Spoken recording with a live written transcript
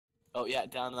Oh yeah,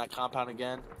 down in that compound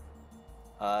again.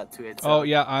 287. Oh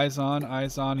yeah, eyes on,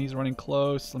 eyes on. He's running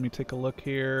close. Let me take a look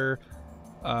here.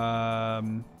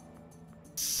 6.9.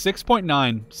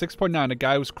 6.9. The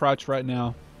guy was crouched right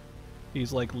now.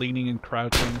 He's like leaning and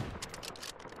crouching.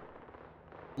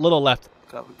 Little left.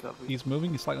 Copy, copy. He's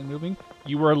moving. He's slightly moving.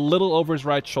 You were a little over his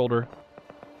right shoulder.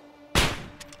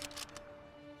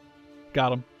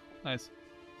 Got him. Nice.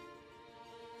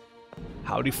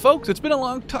 Howdy folks, it's been a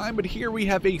long time, but here we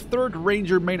have a 3rd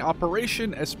Ranger main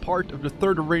operation as part of the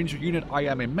 3rd Ranger unit I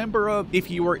am a member of. If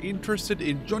you are interested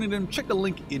in joining them, check the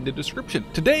link in the description.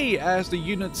 Today, as the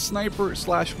unit's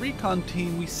sniper/recon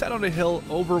team, we sat on a hill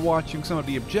overwatching some of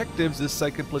the objectives this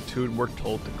 2nd platoon were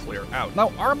told to clear out.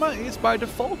 Now, Arma is by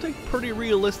default a pretty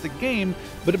realistic game,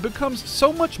 but it becomes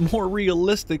so much more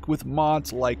realistic with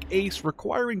mods like ACE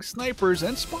requiring snipers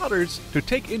and spotters to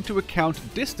take into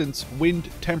account distance, wind,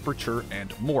 temperature,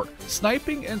 and more.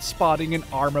 Sniping and spotting in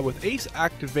Arma with ACE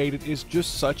activated is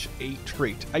just such a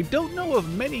treat. I don't know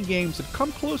of many games that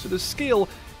come close to the skill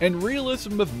and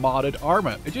realism of modded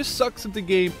Arma. It just sucks that the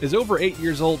game is over 8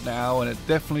 years old now, and it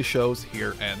definitely shows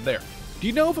here and there. Do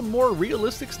you know of a more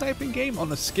realistic sniping game on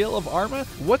the scale of Arma?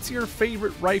 What's your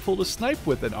favorite rifle to snipe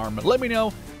with in Arma? Let me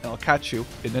know, and I'll catch you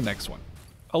in the next one.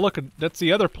 Oh look, that's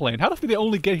the other plane. How did they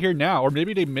only get here now? Or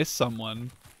maybe they missed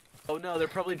someone. Oh no, they're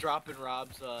probably dropping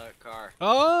Rob's car.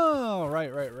 Oh, right.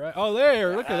 Oh,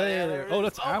 there, look at there. Oh,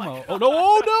 that's ammo. Oh,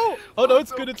 no, Oh, no,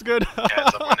 it's good, it's good.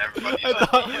 I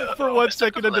thought for 1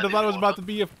 second I thought it was about to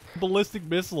be a ballistic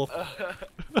missile.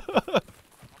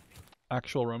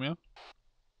 Actual Romeo?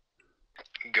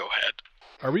 Go ahead.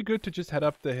 Are we good to just head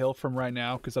up the hill from right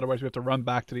now? Because otherwise we have to run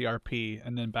back to the RP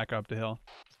and then back up the hill.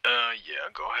 Yeah,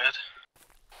 go ahead.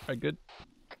 Alright, good.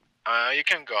 You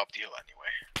can go up the hill anyway.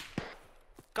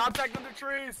 Contact in the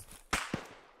trees!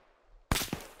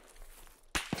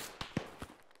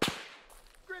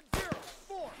 Grid 0,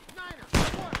 4,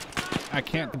 9er, 1, 9. I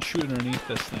can't shoot underneath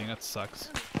this thing, that sucks.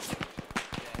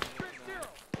 Grid 0,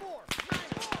 4,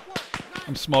 9er, 1, 9.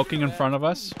 I'm smoking in front of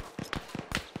us.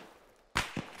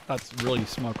 That's really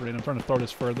smoke grenade. I'm trying to throw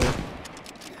this further.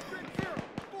 Grid 0,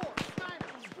 4,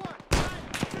 9er, 1, 9,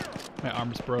 0. My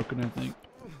arm's broken, I think.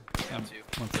 Yeah,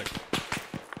 1 sec.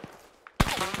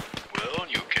 Will,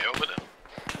 you okay over there?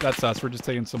 That's us. We're just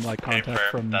taking some light contact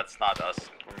from... That's not us.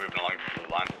 We're moving along the blue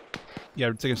line. Yeah,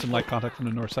 we're taking some light contact from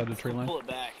the north side of the tree line. Pull it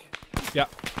back. Yeah,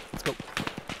 let's go.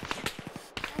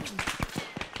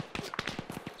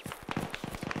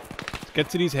 Let's get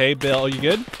to these hay Bill. Are you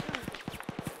good?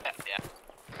 Yeah.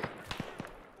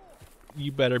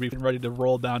 You better be ready to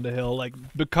roll down the hill. Like,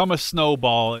 become a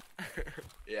snowball.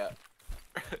 Yeah.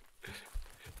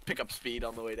 Pick up speed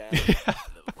on the way down. Yeah.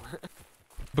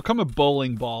 Become a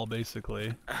bowling ball,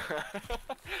 basically.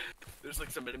 There's like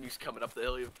some enemies coming up the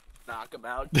hill, you knock them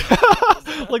out.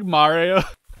 Like Mario.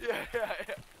 Yeah.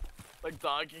 Like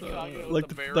Donkey Kong. Like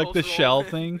the barrels like the rolling. shell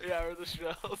thing. Yeah, or the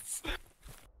shells. What's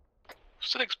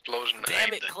an explosion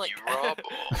Damn name it, that click. you rob?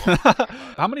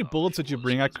 How many bullets did you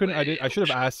bring? I should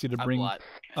have asked you to bring. I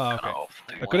Oh, okay. Oh,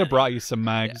 I could have brought you some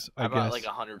mags, I I bought guess. like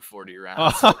 140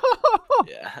 rounds.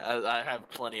 Yeah, I have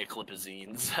plenty of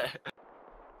clipazines.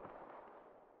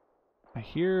 I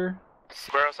hear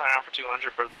Square sign out for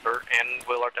 200, both Bert and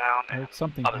Will are down, I and heard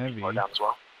something other heavy. people are down as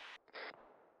well.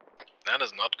 that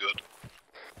is not good.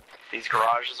 These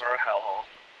garages are a hellhole.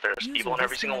 There's people in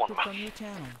every single one of them.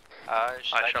 I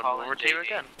shall move over to you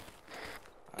again.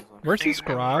 Where's these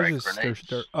garages? They're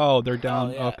down.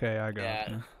 Oh, yeah. Okay, I got Yeah, it.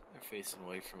 they're facing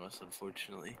away from us,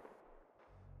 unfortunately.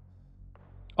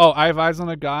 Oh, I have eyes on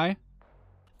a guy.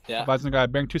 I Yeah. have eyes on a guy.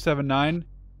 Bearing 279.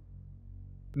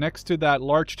 Next to that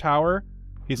large tower.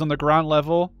 He's on the ground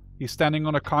level. He's standing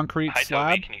on a concrete Hi, slab.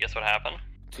 Toby. Can you guess what happened?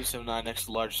 279 next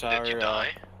to large tower. Did you die?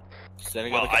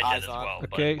 Standing Well, on the I eyes did as on. well.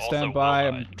 but Okay, also stand Will by.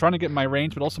 died. I'm trying to get my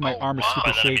range, but also my Oh, arm is wow. super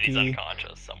By that, I mean he's shaky.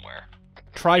 unconscious somewhere.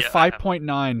 Try Yeah,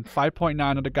 5.9.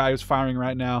 5.9 on the guy who's firing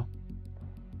right now.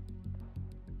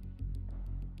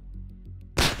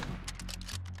 A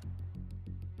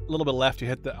little bit left. You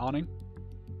hit the awning.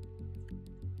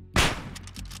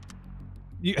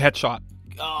 You headshot.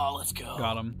 Oh, let's go.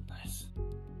 Got him. Nice.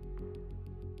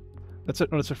 That's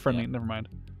it. No, that's a friendly. Yeah. Never mind.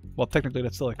 Well, technically,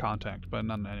 that's still a contact, but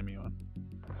not an enemy one.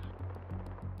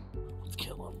 Let's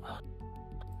kill him.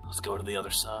 Let's go to the other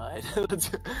side.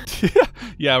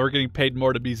 Yeah, we're getting paid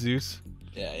more to be Zeus.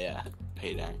 Yeah.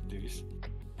 Paid actors.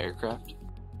 Aircraft.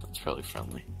 That's probably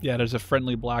friendly. Yeah, there's a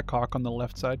friendly Black Hawk on the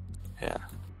left side. Yeah.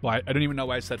 Well, I don't even know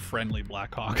why I said friendly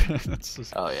Black Hawk. That's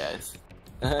just, Oh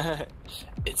yeah.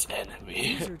 It's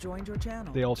enemy. User joined your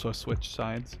channel. they also switch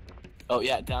sides. Oh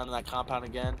yeah, down in that compound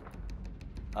again.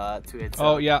 287.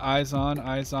 Oh yeah, eyes on,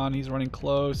 eyes on. He's running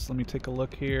close. Let me take a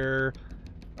look here.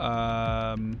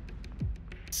 6.9.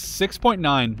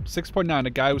 6.9. A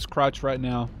guy who's crouched right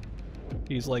now.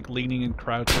 He's like leaning and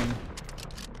crouching.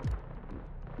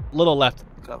 Little left.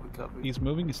 Copy, copy. He's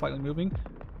moving. He's slightly moving.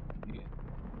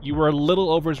 You were a little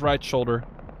over his right shoulder.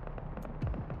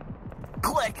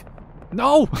 Click!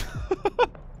 No!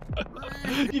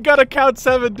 You gotta count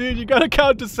 7, dude. You gotta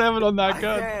count to 7 on that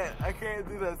gun. I can't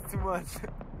do that. It's too much.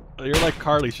 You're like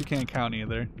Carly. She can't count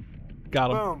either.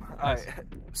 Got him. Boom. Nice. Alright.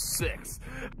 6.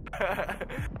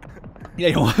 Yeah,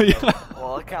 you want, yeah.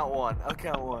 Well, I'll count 1. I'll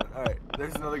count 1. Alright.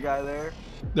 There's another guy there.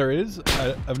 There is?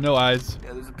 I have no eyes.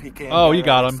 Yeah, there's a PK. Oh, you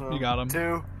got him. You got him.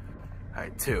 2.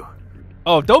 Alright, 2.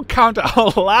 Oh, don't count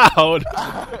out loud.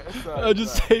 Sorry,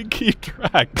 Just say keep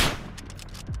track.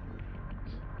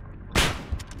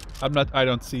 I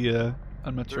don't see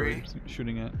I'm not sure what you're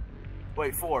shooting at.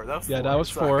 Wait, 4. That was 4. Yeah, that was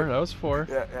Sorry. 4. That was 4.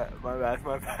 Yeah, my bad,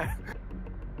 my bad.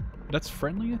 That's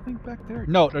friendly, I think, back there?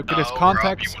 No, there's No,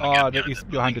 contacts. Rob, you wanna get He's behind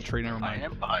the behind the building? tree, never I mind.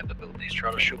 am behind the building. He's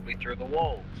trying to shoot me through the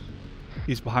wall.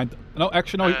 He's behind no,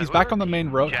 actually, no, he's back on the main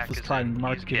road. Let's try and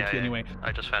mark it anyway.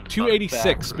 I just found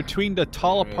 286, between the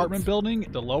tall apartment building,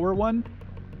 the lower one.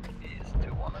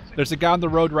 There's a guy on the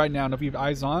road right now. And if you have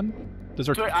eyes on, there's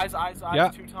our Eyes, yeah.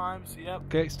 2 times, yep.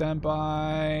 Okay, stand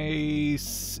by. 8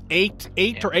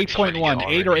 or 8.1.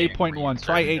 8 or 8.1.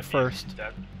 Try 8 first.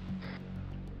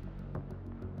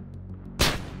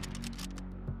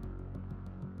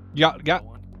 You got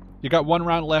 1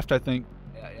 round left, I think.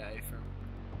 Yeah, A firm.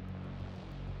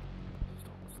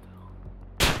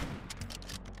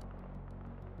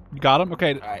 You got him?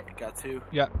 Okay. Alright, got 2.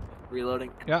 Yeah.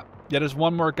 Reloading. Yeah. Yeah, there's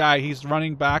 1 more guy. He's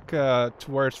running back to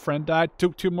where his friend died.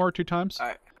 2 times?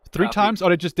 Alright. 3 times? Oh,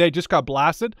 they just got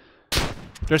blasted.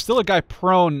 There's still a guy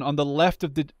prone on the left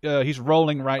of the he's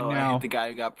rolling right I now. hit the guy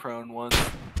who got prone once.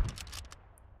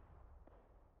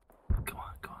 Come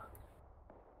on.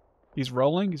 He's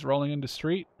rolling in the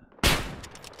street. Hit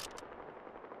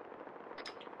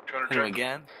him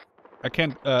again. I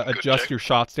can't adjust your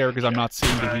shots there because I'm not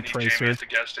seeing the heat tracer. The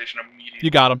gas station immediately.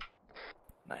 You got him.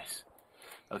 Nice.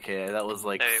 Okay, that was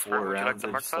like Hey, 4 would you like rounds. to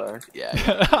mark that? Yeah.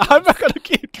 I'm not gonna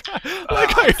keep track.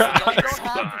 Look how your I eyes. don't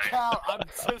have to count. I'm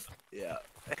just. Yeah.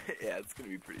 Yeah, it's gonna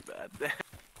be pretty bad.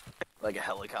 Like a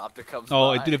helicopter comes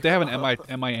Oh, by. dude, if they have an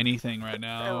MI anything right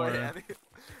now,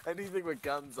 anything with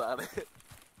guns on it.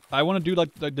 I want to do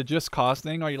like the just cause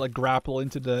thing, or you like grapple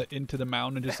into the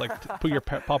mountain and just like put your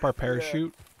pop our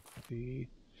parachute. Yeah.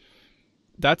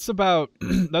 That's about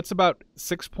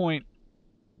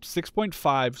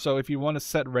 6.5. So if you want to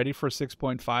set ready for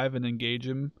 6.5 and engage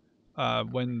him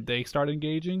when they start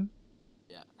engaging.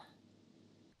 Yeah.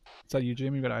 Is that you,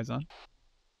 Jim? You got eyes on?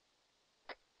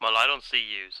 Well, I don't see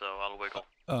you, so I'll wiggle.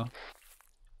 Oh.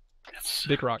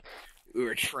 Big rock. We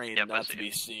were trained Yep, I not see to be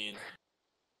it. seen.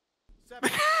 7.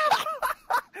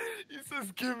 He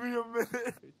says, "Give me a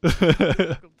minute."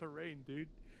 Difficult terrain, dude.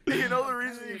 You know the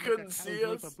reason you couldn't see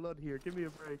us? Of blood here. Give me a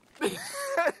break.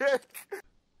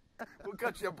 We'll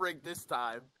cut you a break this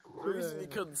time. The reason you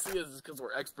couldn't see us is because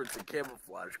we're experts in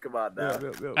camouflage. Come on now.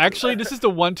 Actually, this is the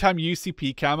one time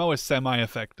UCP camo is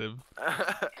semi-effective.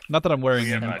 Not that I'm wearing We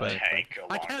have any, a but tank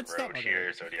along can't the stop road my here,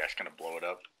 guy. so yeah, it's gonna blow it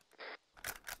up.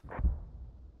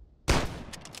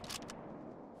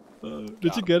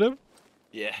 did you get him?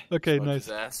 Yeah. Okay, Smoked nice.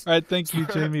 his ass. All right, thank you,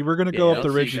 Jamie. We're gonna go up the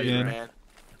I'll ridge see you, again. man.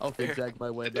 I'll zigzag my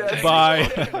way Yeah, back.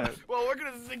 Bye. Well, we're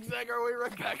gonna zigzag our way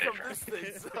right back up this thing.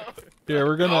 So. Here,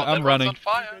 we're gonna. I'm running. On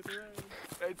fire.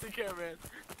 Hey, take care, man.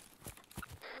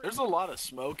 There's a lot of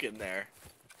smoke in there.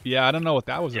 Yeah, I don't know what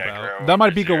that was Yeah, about. Guerrero That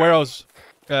might be 0. Guerrero's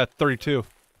 32.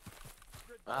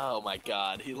 Oh my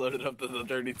God, he loaded up the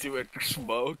 32 inch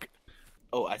smoke.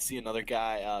 Oh, I see another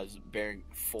guy bearing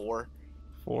 4.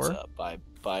 4.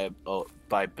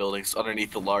 By buildings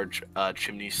underneath the large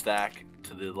chimney stack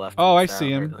to the left. Oh, I down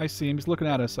see him. there. I see him. He's looking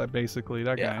at us. Basically,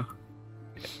 that Yeah.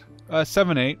 guy.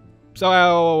 7-8. So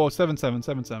 7-7.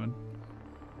 7-7.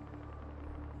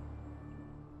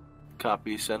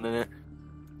 Copy, sending it.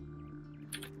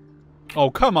 Oh,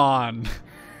 come on.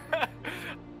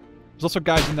 There's also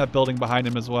guys in that building behind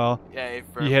him as well. Yeah,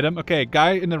 You hit him. Okay,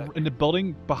 guy in the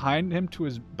building behind him to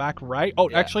his back right. Oh,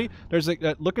 Yeah. actually, there's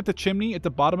a look at the chimney. At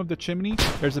the bottom of the chimney,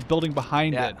 there's a building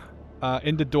behind it.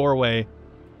 In the doorway.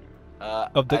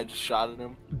 Of the I just shot at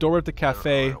him. Doorway of the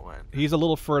cafe. where it went. He's a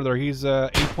little further. He's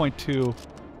 8.2.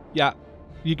 Yeah,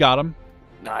 you got him.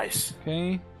 Nice.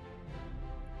 Okay.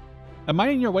 Am I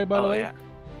in your way, by the Oh way? yeah.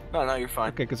 No, you're fine.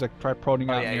 Okay, because I tried proning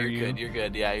Oh out yeah, near you're you. good. You're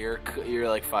good. Yeah, you're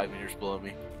like 5 meters below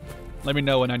me. Let me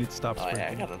know when I need to stop Oh yeah, I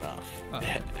sprinting. got enough. Oh.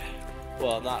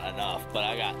 Well, not enough, but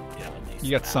I got at least.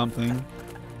 You got something.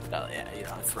 Oh yeah, you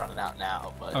know it's running out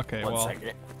now. But Okay, one well,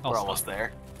 second. I'll We're stop. almost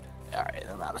there. All right,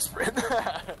 I'm out of sprint.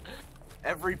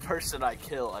 Every person I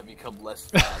kill, I become less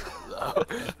fast. So,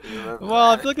 you remember Well,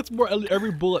 I that? feel like it's more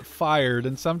every bullet fired,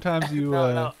 and sometimes you.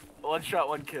 No, one shot,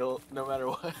 one kill, no matter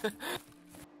what.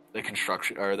 The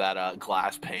construction or that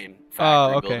glass pane factory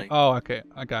Oh, okay. building. Oh, okay.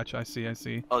 I gotcha. I see. I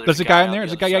see. Oh, There's a guy in on there. the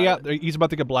There's a other guy. Yeah, side. yeah. He's about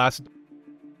to get blasted.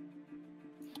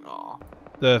 Aw.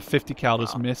 The 50 cal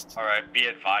just Wow. missed. Alright, be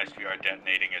advised we are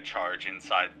detonating a charge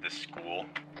inside the school.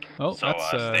 Oh, So, that's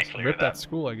stay clear rip of that that.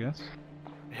 school, I guess.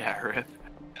 Yeah, rip.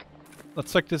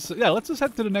 Let's check this. Yeah, let's just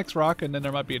head to the next rock, and then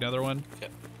there might be another one.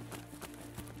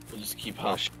 We'll just keep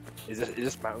Oh, hush. is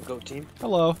this Mountain Goat team?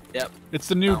 Hello. Yep. It's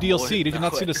the new Oh, DLC. boy. Did you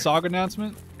not see the SOG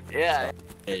announcement? Yeah.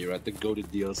 Yeah, you're at the goated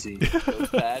DLC.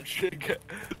 Patrick.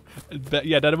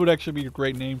 Yeah, that would actually be a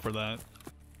great name for that.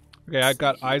 Okay, I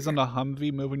got eyes on the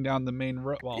Humvee moving down the main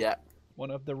road. Well, Yeah. one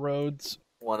of the roads.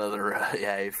 One of the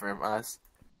yeah from us.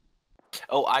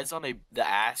 Oh, eyes on the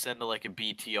ass end of like a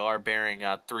BTR bearing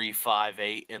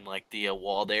 358 in like the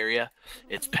walled area.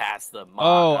 It's past the.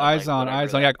 Oh, like, eyes on, whatever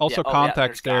eyes on. that- Yeah, also oh, yeah,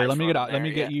 context there's there. guys Let me get running let me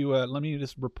there, get you. Let me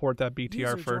just report that BTR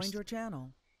User first. joined your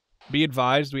channel. Be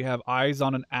advised, we have eyes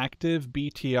on an active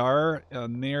BTR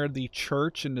near the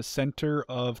church in the center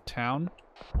of town.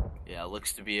 Yeah, it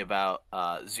looks to be about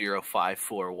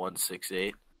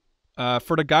 054168.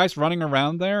 For the guys running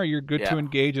around there, you're good to Yeah.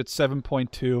 engage at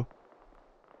 7.2.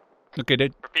 Okay,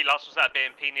 Repeat, last was that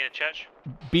BMP near the church?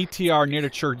 BTR near the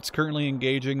church. It's currently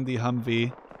engaging the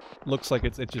Humvee. Looks like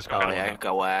it just got Oh blown yeah, up.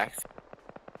 got whacked.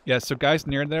 Yeah, so guys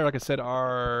near there, like I said,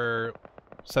 are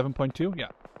 7.2. Yeah.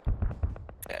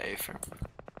 Yeah, from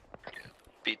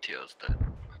BTO's dead.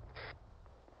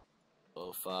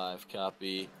 05,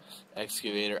 copy.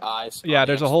 Excavator, eyes. Yeah, on the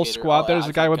there's a whole excavator. squad. Oh, There's a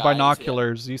eyes guy on with guys, yeah.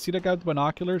 binoculars. You see that guy with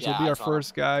binoculars? Yeah, He'll be our eyes on him.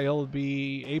 first guy. He'll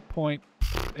be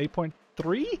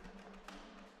 8.3?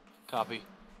 Copy.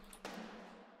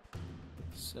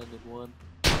 Sending one.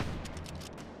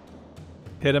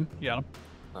 Hit him. Yeah. Him.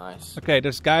 Nice. Okay,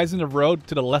 there's guys in the road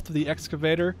to the left of the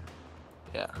excavator.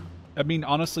 Yeah. I mean,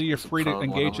 honestly, you're There's a free to prone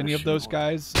one, engage I'm any gonna of those shoot one.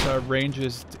 guys. Range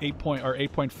is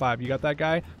 8.5. You got that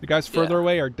guy? The guys further Yeah.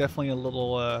 away are definitely a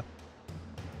little.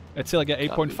 I'd say like at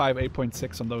 8.5, Copy.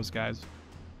 8.6 on those guys.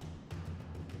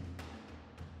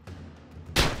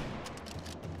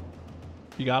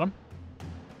 You got him?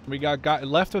 We got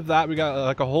left of that. We got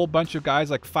like a whole bunch of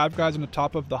guys, like 5 guys on the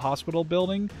top of the hospital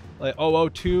building. Like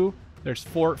 002. There's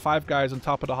 5 guys on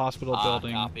top of the hospital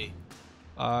building. Copy.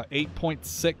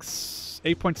 8.6,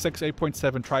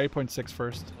 8.7. Try 8.6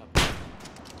 first.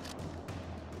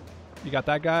 You got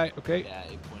that guy? Okay. Yeah,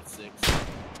 8.6.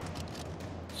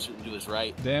 Shouldn't do his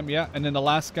right. Damn, yeah. And then the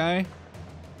last guy.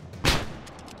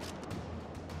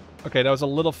 Okay, that was a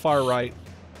little far right.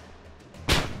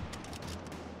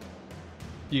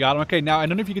 You got him? Okay, now I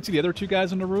don't know if you can see the other 2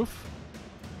 guys on the roof.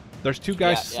 There's 2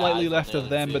 guys Yeah, slightly eyes on left the of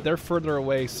other them, 2. but they're further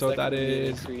away, so that gonna be an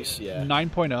is increase? Yeah.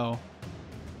 9.0.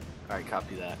 Alright,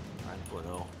 copy that.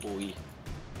 9.0. Boy.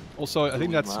 Also, I think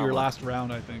Ooh, that's your mama. last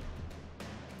round, I think.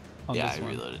 On Yeah, this I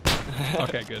one. reloaded.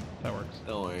 Okay, good. That works.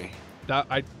 Don't worry.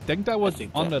 I think that was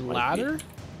think on that the might be- ladder.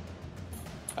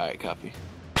 Alright, copy.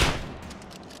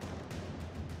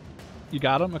 You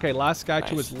got him? Okay, last guy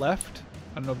to Nice. his left.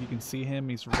 I don't know if you can see him.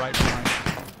 He's right behind.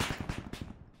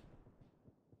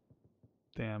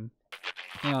 Damn.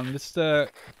 Hang on, just yeah.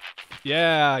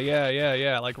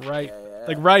 Like right, Yeah.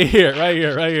 like right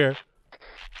here.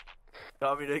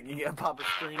 Want me to get pop a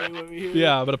screening with me here?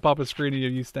 Yeah, I'm gonna pop a screen of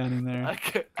you standing there.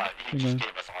 Okay. He Hang on. just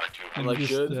gave us R2. Let Like me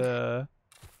just, good?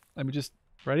 let me just,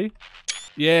 ready?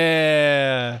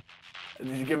 Yeah. Did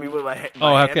you give me with my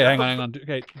Oh, hand okay, up? hang on.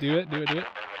 Okay, do it.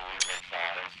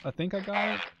 I think I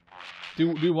got it.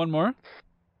 Do one more.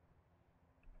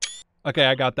 Okay,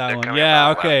 I got that They're one. coming Yeah,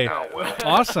 out. okay. Wow.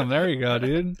 Awesome, there you go,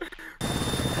 dude.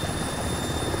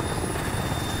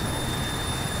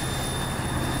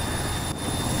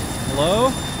 Hello?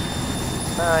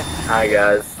 Hi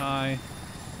guys. Hi.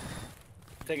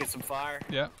 Taking some fire.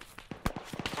 Yeah.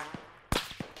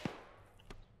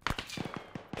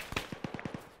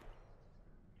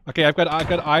 Okay, I've got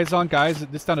eyes on guys.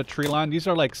 This down a tree line. These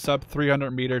are like sub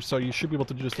 300 meters, so you should be able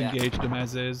to just Yeah. engage them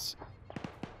as is.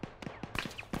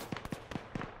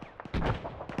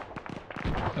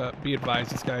 Be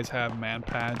advised, these guys have man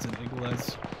pads and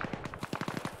iglas.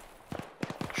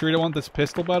 Sure you don't want this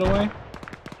pistol, by the way?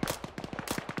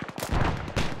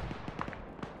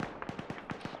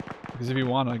 Because if you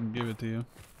want, I can give it to you.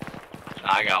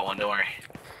 I got one, don't worry.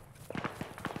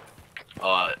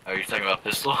 Oh, are you talking about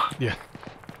pistol? Yeah.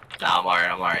 Nah, I'm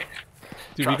alright.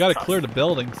 Dude, you Trust, gotta trust. clear the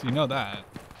buildings, you know that.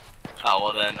 Oh,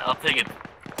 well then, I'll take it.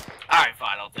 Alright,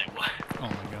 fine, I'll take one. Oh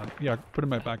my god. Yeah, put in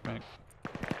my backpack.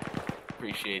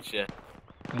 Appreciate you.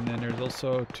 And then there's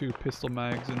also 2 pistol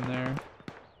mags in there.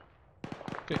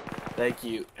 Okay. Thank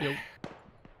you. Yo.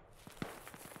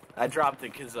 I dropped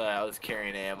it because I was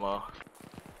carrying ammo.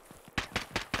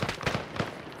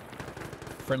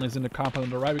 Friendly's in the compound on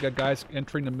the right. We got guys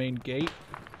entering the main gate.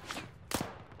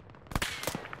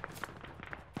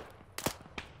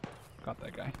 Got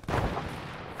that guy.